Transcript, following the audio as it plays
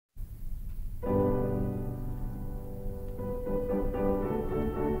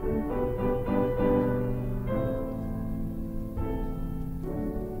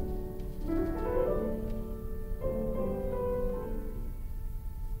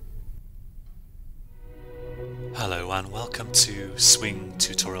Hello and welcome to Swing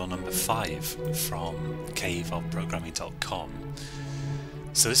tutorial number 5 from caveofprogramming.com.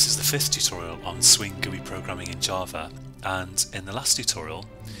 So this is the 5th tutorial on Swing GUI programming in Java, and in the last tutorial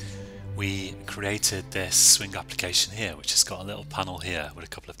we created this Swing application here, which has got a little panel here with a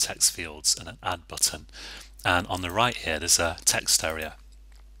couple of text fields and an add button, and on the right here there's a text area.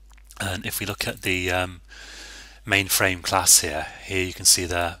 And if we look at the main frame class here you can see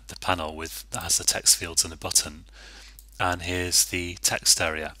the panel that has the text fields and a button, and here's the text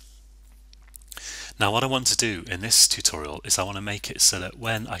area. Now what I want to do in this tutorial is I want to make it so that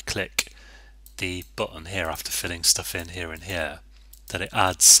when I click the button here after filling stuff in here and here, that it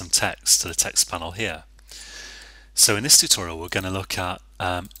adds some text to the text panel here. So in this tutorial we're going to look at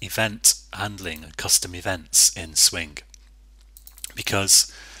event handling and custom events in Swing,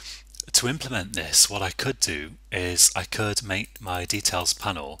 because to implement this, what I could do is I could make my details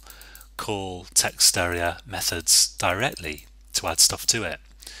panel call text area methods directly to add stuff to it.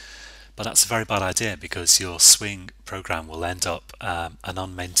 But that's a very bad idea, because your Swing program will end up an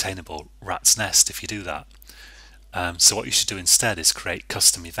unmaintainable rat's nest if you do that. So what you should do instead is create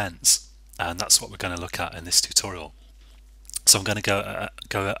custom events, and that's what we're going to look at in this tutorial. So I'm going to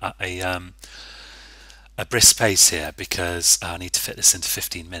go at a brisk pace here, because I need to fit this into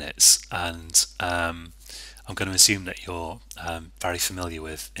 15 minutes, and I'm going to assume that you're very familiar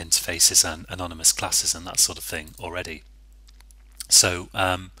with interfaces and anonymous classes and that sort of thing already. So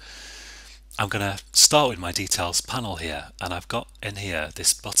I'm going to start with my details panel here, and I've got in here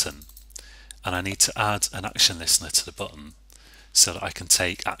this button, and I need to add an action listener to the button so that I can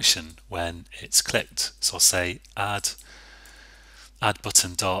take action when it's clicked. So I'll say add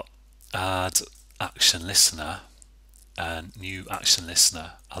button dot add action listener, and new action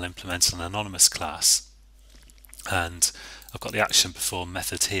listener. I'll implement an anonymous class, and I've got the action perform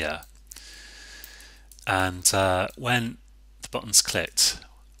method here, and when the button's clicked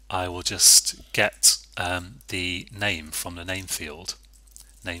I will just get the name from the name field,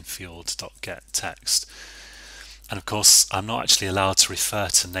 namefield.getText, and of course I'm not actually allowed to refer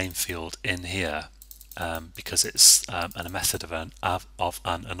to name field in here because it's a method of an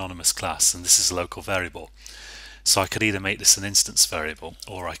anonymous class, and this is a local variable. So I could either make this an instance variable,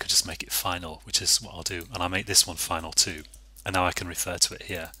 or I could just make it final, which is what I'll do, and I'll make this one final too, and now I can refer to it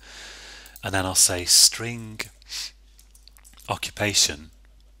here. And then I'll say string occupation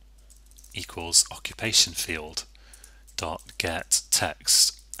equals occupation field dot get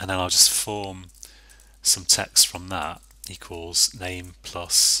text, and then I'll just form some text from that, equals name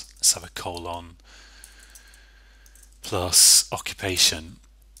plus, let's have a colon, plus occupation,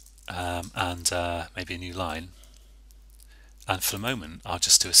 and maybe a new line. And for the moment I'll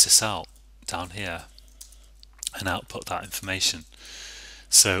just do a sysout down here and output that information.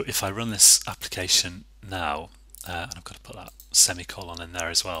 So if I run this application now, and I've got to put that semicolon in there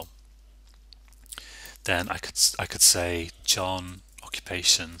as well, then I could say John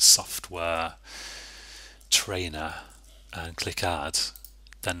occupation software trainer and click add,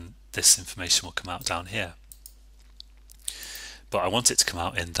 then this information will come out down here. But I want it to come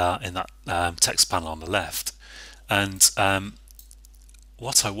out in that text panel on the left, and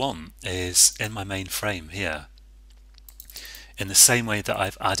what I want is in my main frame here, in the same way that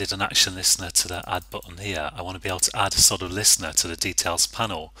I've added an action listener to the add button here, I want to be able to add a sort of listener to the details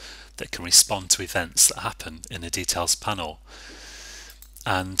panel that can respond to events that happen in the details panel.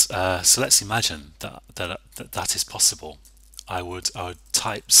 And so let's imagine that is possible. I would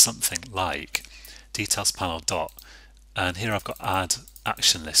type something like details panel dot, and here I've got add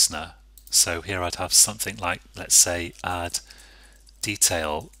action listener. So here I'd have something like, let's say, add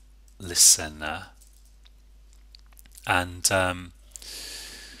detail listener, and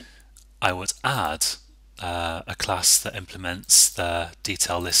I would add a class that implements the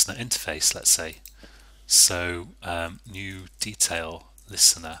detail listener interface, let's say. So new detail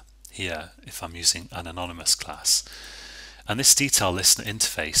listener here if I'm using an anonymous class, and this detail listener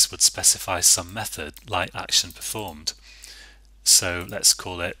interface would specify some method like action performed. So let's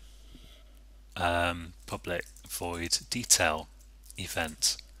call it public void detail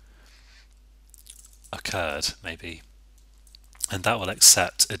event occurred maybe, and that will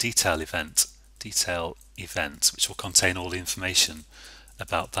accept a detail event which will contain all the information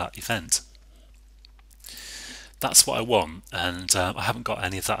about that event. That's what I want, and I haven't got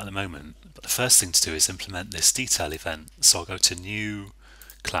any of that at the moment, but the first thing to do is implement this detail event. So I'll go to new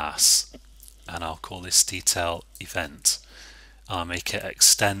class and I'll call this detail event. I'll make it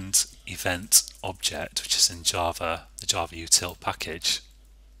extend event object, which is in Java, the Java util package,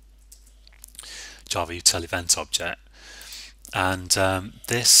 Java util event object, And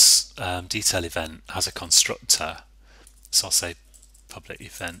this detail event has a constructor, so I'll say public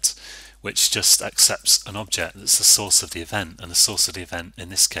event, which just accepts an object that's the source of the event, and the source of the event in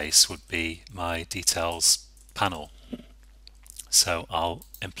this case would be my details panel. So I'll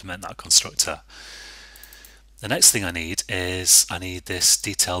implement that constructor. The next thing I need is this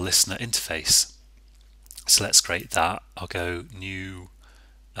detail listener interface. So let's create that. I'll go new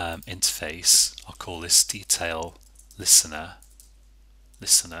interface. I'll call this detail listener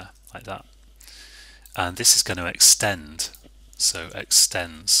like that. And this is going to extend, so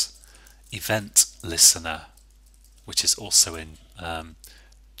extends event listener, which is also in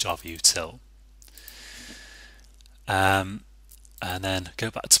Java util. And then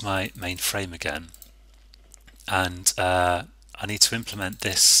go back to my main frame again, and I need to implement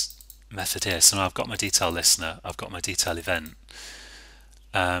this method here. So now I've got my detail listener, I've got my detail event,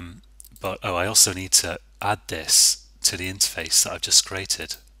 but I also need to add this to the interface that I've just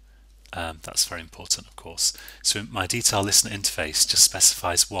created. That's very important, of course. So my detail listener interface just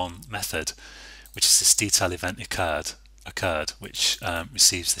specifies one method, which is this detail event occurred, which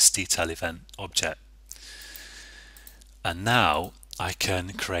receives this detail event object. And now I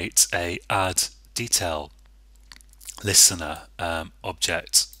can create a add detail listener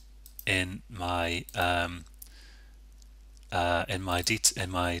object in my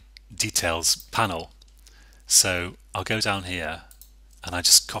details panel. So I'll go down here, and I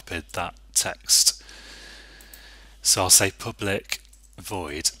just copied that text. So I'll say public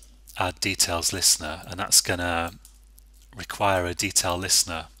void add details listener, and that's going to require a detail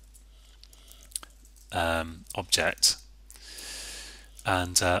listener object.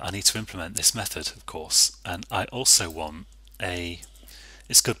 And I need to implement this method, of course. And I also want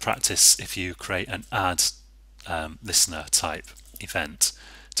it's good practice if you create an add listener type event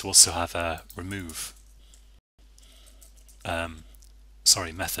to also have a remove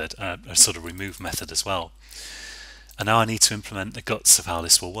method, a sort of remove method as well. And now I need to implement the guts of how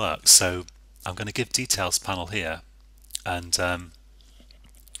this will work. So I'm going to give details panel here, and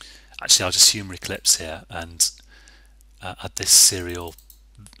actually I'll just human eclipse here and add this serial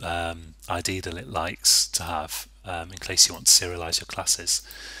ID that it likes to have, in case you want to serialize your classes.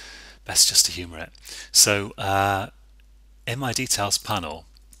 Best just to humor it. So in my details panel,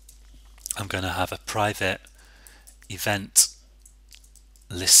 I'm going to have a private event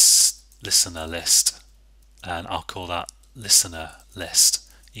listener list, and I'll call that listener list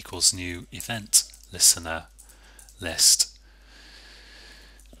equals new event listener list.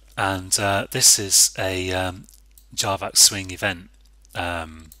 And this is a Java Swing event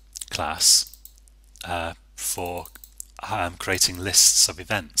class for creating lists of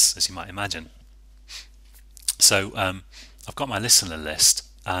events, as you might imagine. So I've got my listener list,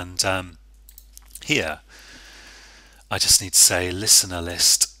 and here I just need to say listener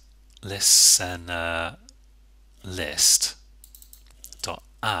list dot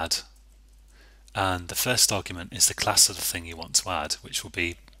add, and the first argument is the class of the thing you want to add, which will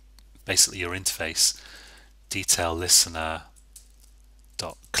be basically your interface detail listener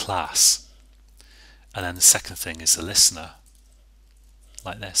dot class, and then the second thing is the listener,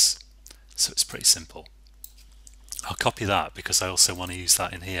 like this. So it's pretty simple. I'll copy that because I also want to use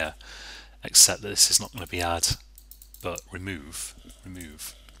that in here, except that this is not going to be add but remove.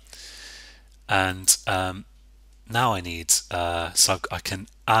 And now I need so I can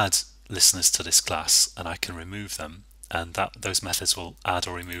add listeners to this class, and I can remove them, and those methods will add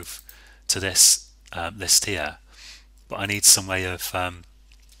or remove to this list here. But I need some way of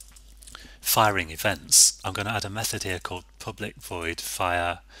firing events. I'm going to add a method here called public void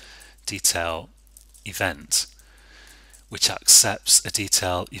fire detail event, which accepts a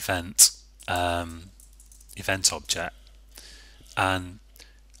detail event event object, and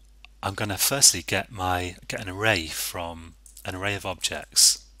I'm going to firstly get an array from an array of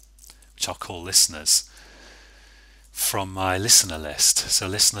objects, which I'll call listeners, from my listener list. So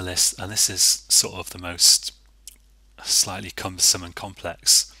listener list, and this is sort of the most slightly cumbersome and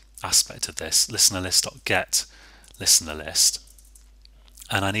complex aspect of this, listener list.get listener list,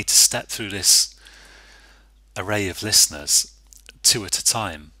 and I need to step through this array of listeners two at a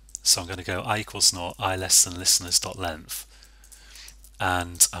time. So I'm going to go I equals 0, I less than listeners.length,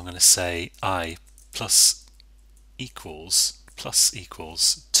 and I'm going to say I plus equals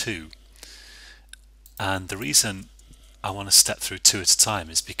 2. And the reason I want to step through two at a time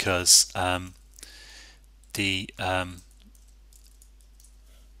is because the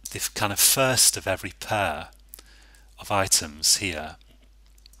kind of first of every pair of items here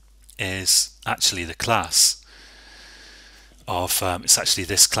is actually the class of it's actually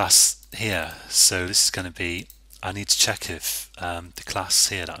this class here. So this is going to be I need to check if the class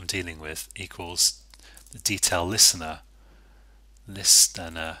here that I'm dealing with equals the detail listener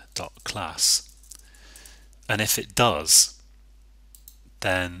listener.class, and if it does,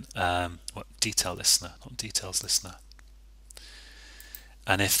 then what detail listener, not details listener.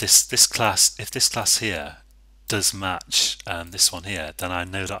 And if this class here does match this one here, then I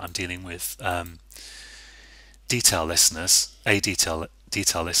know that I'm dealing with detail listeners, a detail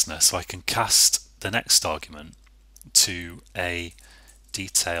listener, so I can cast the next argument to a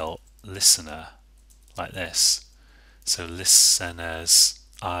detail listener like this. So listeners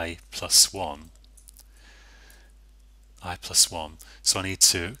I plus 1. So I need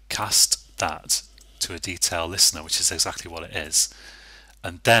to cast that to a detail listener, which is exactly what it is.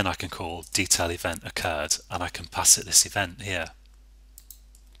 And then I can call detail event occurred, and I can pass it this event here.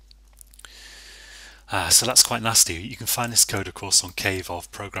 So that's quite nasty. You can find this code, of course, on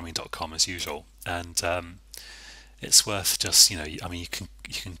caveofprogramming.com as usual, and it's worth just, I mean, you can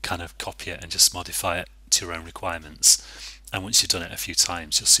kind of copy it and just modify it to your own requirements. And once you've done it a few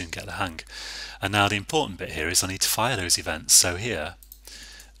times, you'll soon get the hang. And now the important bit here is I need to fire those events. So here,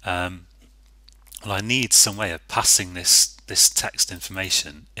 well, I need some way of passing this text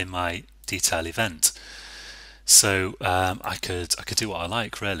information in my detail event. So I could do what I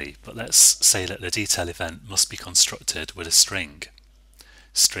like really, but let's say that the detail event must be constructed with a string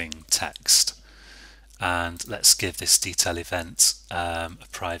text, and let's give this detail event a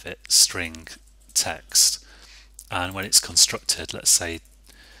private string text. And when it's constructed, let's say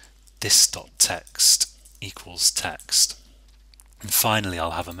this.text equals text. And finally,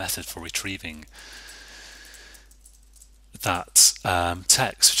 I'll have a method for retrieving that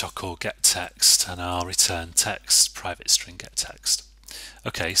text, which I'll call getText, and I'll return text, private string getText.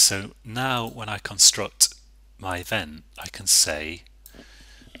 Okay, so now when I construct my event, I can say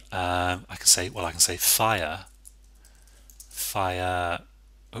fire.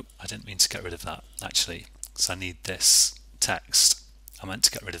 Oh, I didn't mean to get rid of that actually. So I need this text. I meant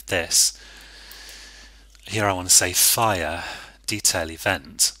to get rid of this. Here I want to say fire detail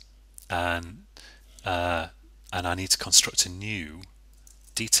event, and I need to construct a new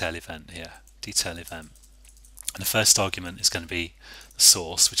detail event here, detail event. And the first argument is going to be the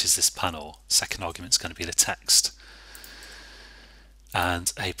source, which is this panel. Second argument is going to be the text.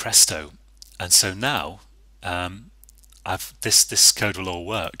 And hey presto. And so now this code will all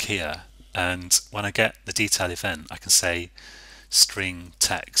work here. And when I get the detail event, I can say string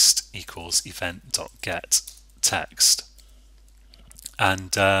text equals event.get text.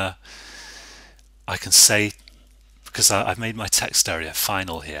 And I can say, because I've made my text area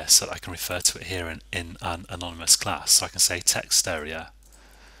final here, so that I can refer to it here in an anonymous class. So I can say text area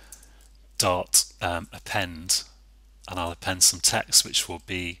dot append, and I'll append some text, which will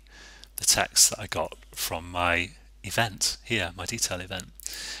be the text that I got from my event here, my detail event.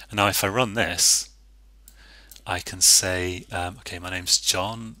 And now if I run this, I can say, okay, my name's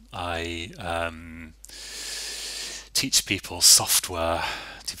John. I teach people software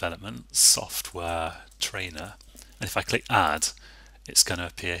development, software trainer. And if I click add, it's going to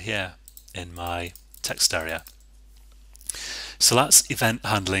appear here in my text area. So that's event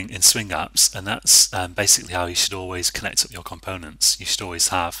handling in Swing apps, and that's basically how you should always connect up your components. You should always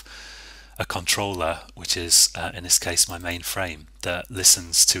have a controller, which is in this case my main frame, that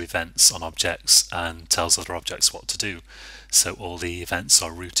listens to events on objects and tells other objects what to do. So all the events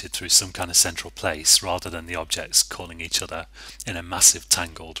are routed through some kind of central place rather than the objects calling each other in a massive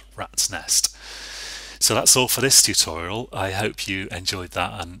tangled rat's nest. So that's all for this tutorial. I hope you enjoyed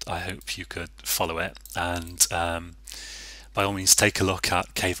that, and I hope you could follow it. And by all means, take a look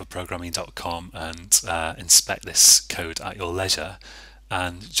at caveofprogramming.com and inspect this code at your leisure.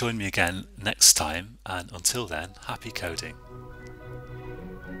 And join me again next time. And until then, happy coding.